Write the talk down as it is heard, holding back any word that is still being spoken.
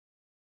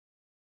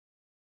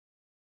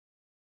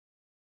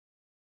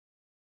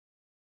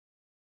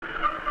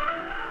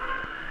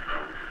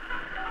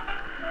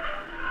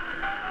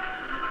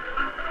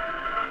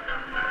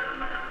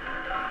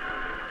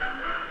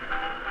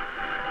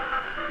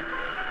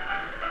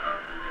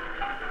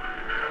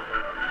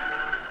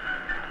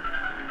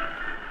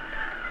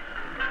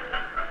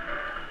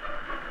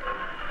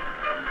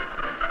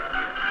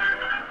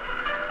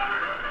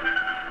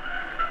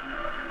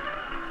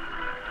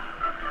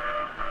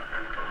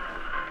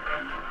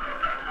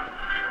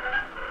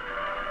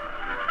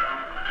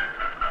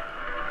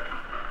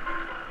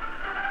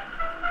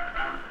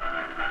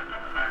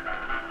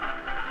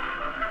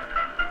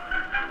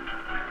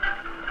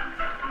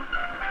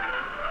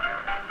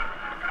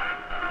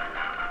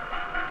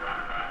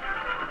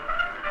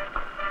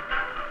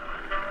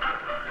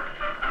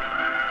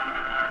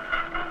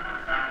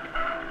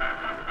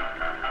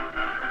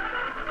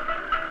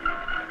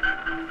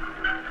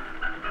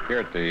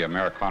at the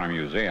Americana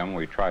Museum,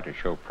 we try to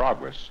show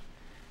progress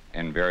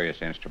in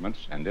various instruments,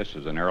 and this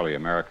is an early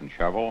American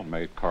shovel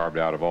carved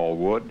out of all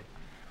wood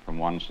from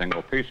one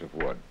single piece of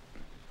wood.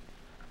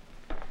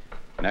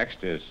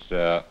 Next is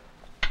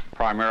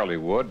primarily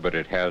wood, but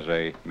it has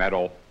a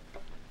metal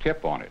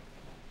tip on it.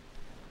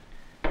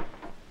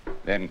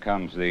 Then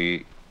comes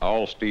the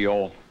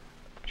all-steel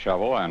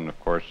shovel, and of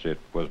course it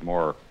was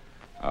more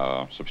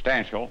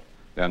substantial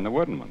than the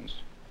wooden ones.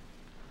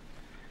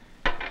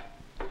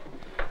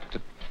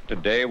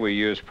 Today we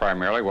use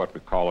primarily what we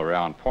call a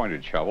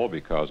round-pointed shovel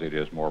because it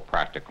is more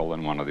practical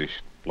than one of these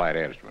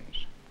flat-edged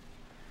ones.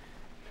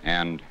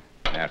 And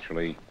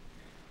naturally,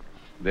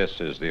 this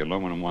is the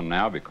aluminum one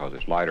now because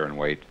it's lighter in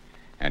weight,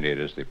 and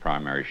it is the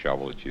primary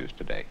shovel that's used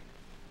today.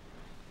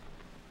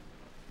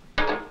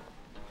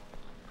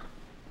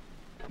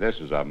 This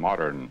is a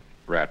modern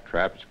rat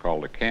trap. It's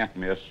called a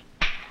can't-miss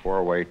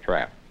four-way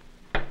trap.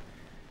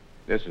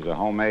 This is a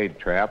homemade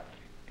trap,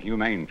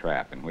 humane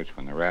trap, in which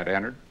when the rat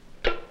entered,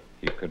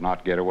 he could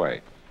not get away.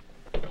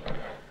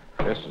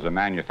 This is a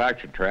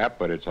manufactured trap,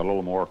 but it's a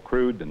little more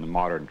crude than the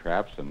modern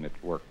traps, and it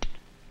worked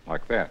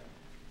like that.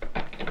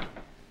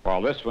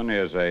 While this one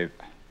is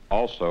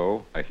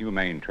also a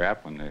humane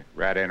trap. When the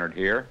rat entered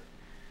here,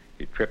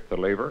 he tripped the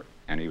lever,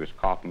 and he was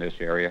caught in this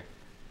area,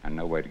 and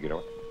no way to get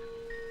away.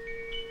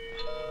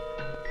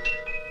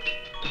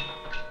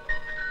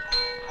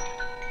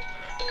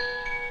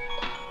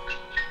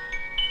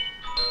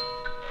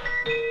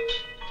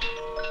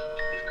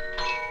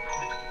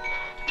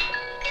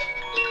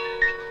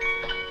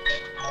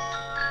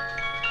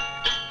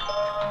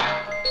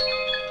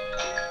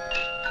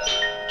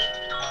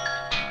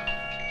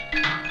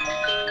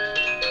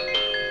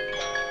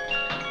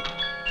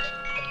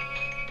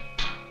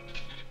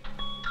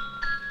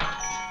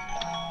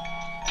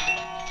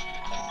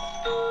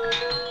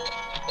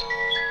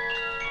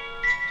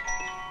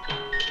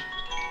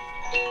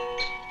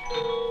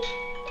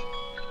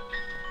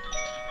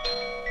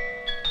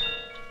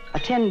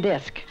 Tin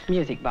disc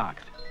music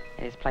box.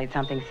 It has played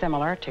something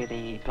similar to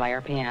the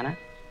player piano.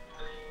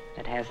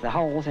 It has the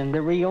holes in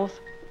the reels,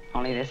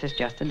 only this is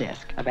just a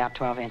disc, about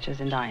 12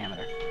 inches in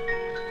diameter.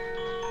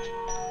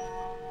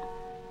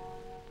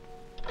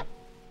 All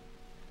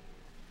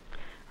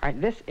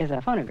right, this is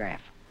a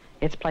phonograph.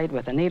 It's played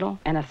with a needle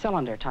and a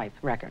cylinder type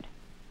record.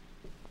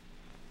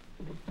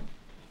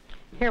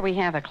 Here we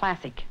have a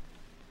classic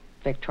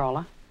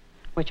Victrola,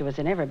 which was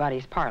in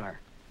everybody's parlor.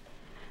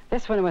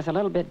 This one was a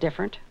little bit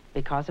different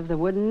because of the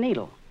wooden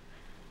needle.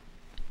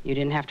 You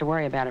didn't have to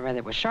worry about it whether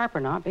it was sharp or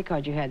not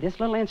because you had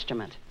this little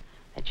instrument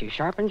that you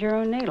sharpened your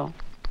own needle,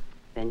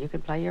 then you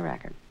could play your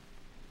record.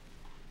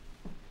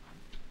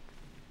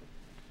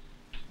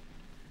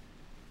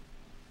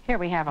 Here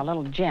we have a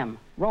little gem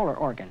roller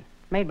organ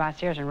made by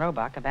Sears and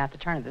Roebuck about the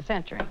turn of the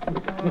century.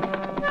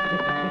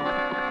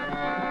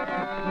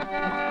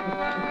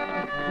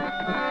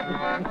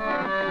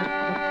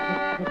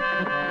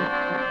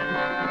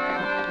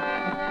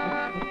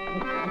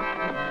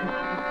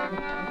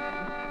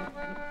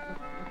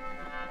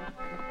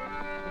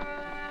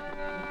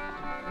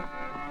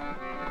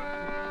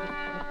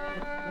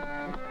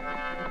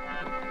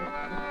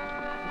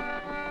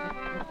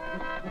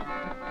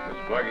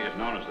 Buggy is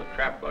known as the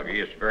trap buggy.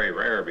 It's very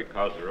rare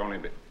because there are only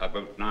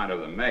about 9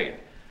 of them made.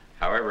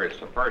 However, it's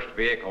the first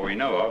vehicle we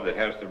know of that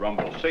has the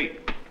rumble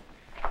seat.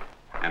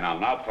 And I'll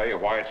now tell you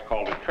why it's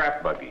called a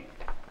trap buggy.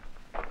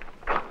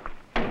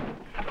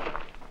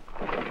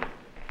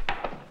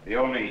 The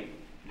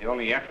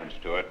only entrance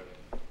to it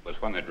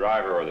was when the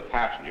driver or the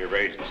passenger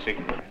raised the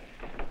seat.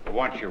 But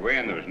once you're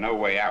in, there was no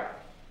way out.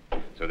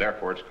 So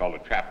therefore, it's called a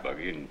trap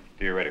buggy, and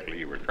theoretically,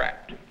 you were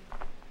trapped.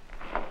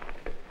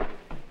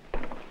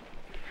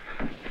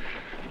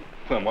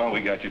 Well, while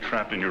we got you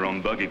trapped in your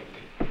own buggy,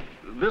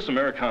 this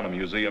Americana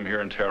Museum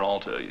here in Terra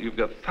Alta, you've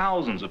got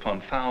thousands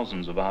upon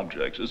thousands of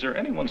objects. Is there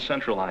any one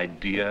central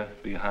idea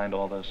behind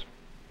all this?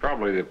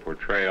 Probably the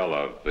portrayal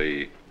of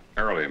the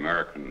early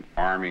American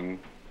farming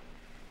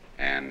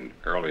and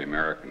early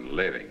American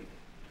living.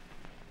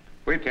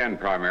 We attend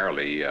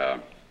primarily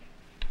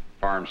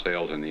farm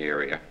sales in the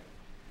area,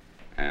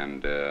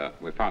 and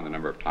we found the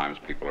number of times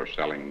people are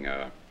selling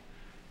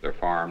their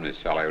farm. They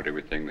sell out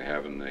everything they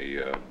have in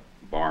the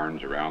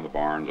barns, around the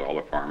barns, all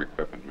the farm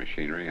equipment,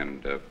 machinery,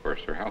 and of course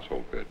their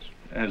household goods.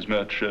 As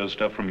much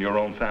stuff from your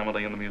own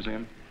family in the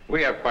museum?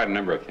 We have quite a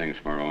number of things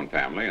from our own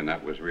family, and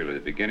that was really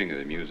the beginning of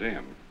the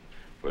museum,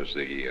 was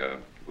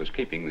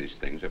keeping these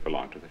things that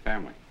belonged to the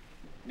family.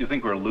 You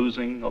think we're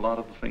losing a lot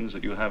of the things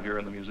that you have here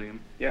in the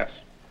museum? Yes.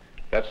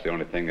 That's the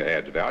only thing that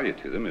adds value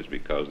to them, is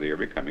because they are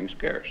becoming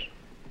scarce.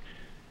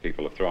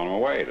 People have thrown them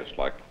away, just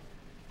like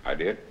I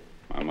did,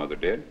 my mother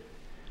did,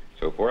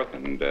 so forth,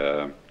 and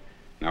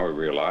now we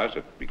realize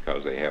that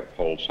because they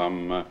hold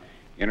some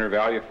inner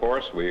value for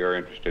us, we are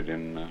interested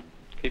in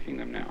keeping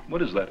them now.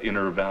 What is that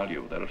inner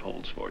value that it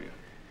holds for you?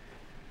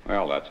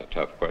 Well, that's a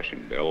tough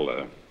question,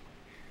 Bill.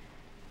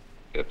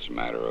 It's a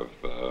matter of,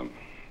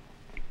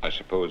 I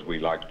suppose we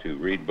like to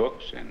read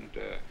books, and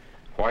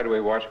why do we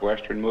watch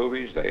Western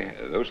movies?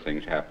 Those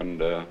things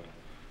happened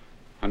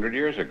 100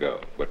 years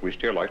ago, but we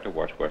still like to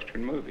watch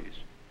Western movies.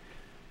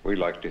 We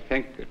like to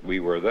think that we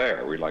were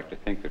there. We like to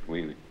think that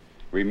we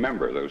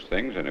remember those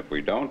things, and if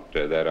we don't,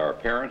 that our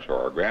parents or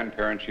our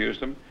grandparents used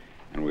them,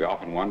 and we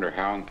often wonder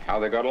how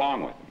they got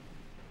along with them.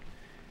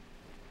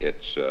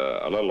 It's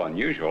a little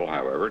unusual,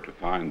 however, to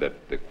find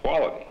that the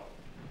quality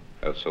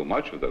of so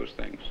much of those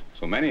things,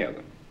 so many of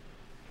them,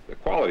 the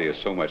quality is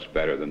so much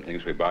better than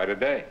things we buy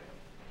today.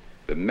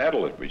 The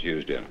metal that was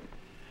used in them,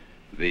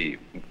 the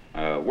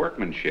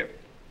workmanship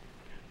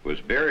was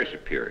very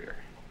superior.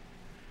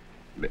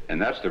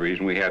 And that's the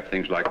reason we have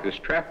things like this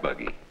trap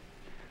buggy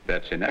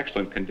that's in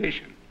excellent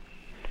condition.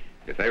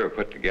 If they were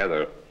put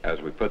together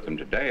as we put them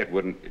today, it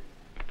wouldn't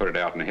put it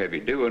out in a heavy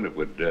dew and it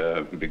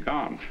would be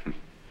gone.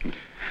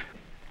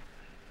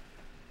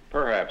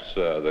 Perhaps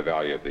the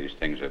value of these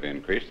things have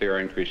increased. They are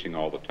increasing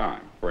all the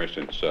time. For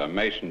instance,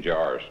 mason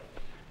jars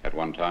at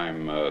one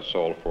time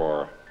sold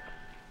for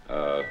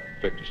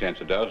 50 cents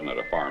a dozen at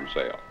a farm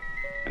sale.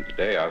 And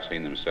today I've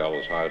seen them sell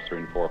as high as $3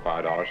 and $4 or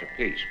 $5 a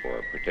piece for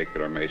a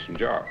particular mason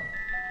jar.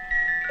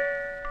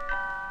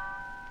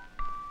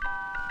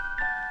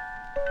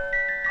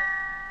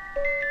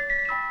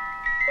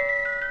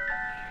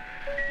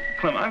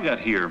 Clem, I've got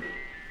here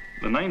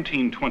the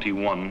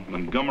 1921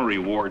 Montgomery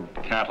Ward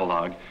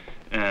catalog,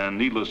 and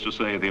needless to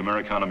say, at the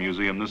Americana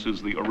Museum, this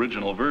is the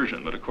original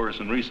version. But of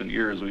course, in recent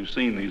years, we've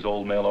seen these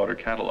old mail-order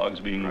catalogs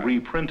being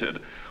reprinted.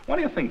 Why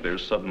do you think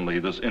there's suddenly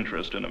this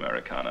interest in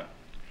Americana?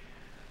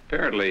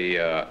 Apparently,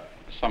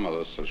 some of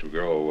us, as we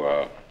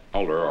grow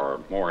older, are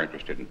more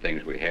interested in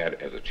things we had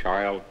as a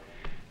child,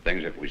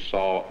 things that we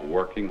saw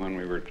working when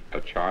we were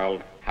a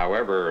child.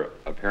 However,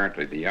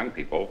 apparently the young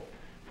people,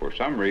 for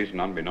some reason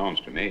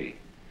unbeknownst to me,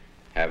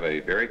 have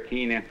a very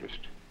keen interest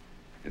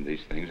in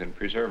these things and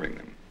preserving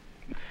them.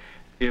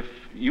 If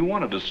you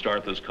wanted to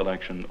start this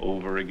collection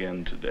over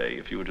again today,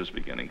 if you were just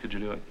beginning, could you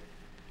do it?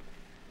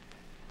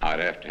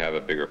 I'd have to have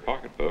a bigger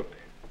pocketbook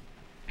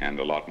and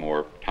a lot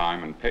more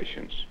time and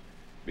patience,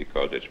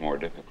 because it's more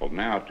difficult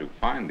now to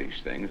find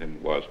these things than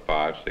it was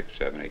 5, 6,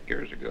 7, 8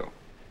 years ago.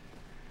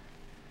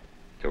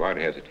 So I'd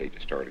hesitate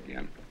to start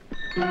again.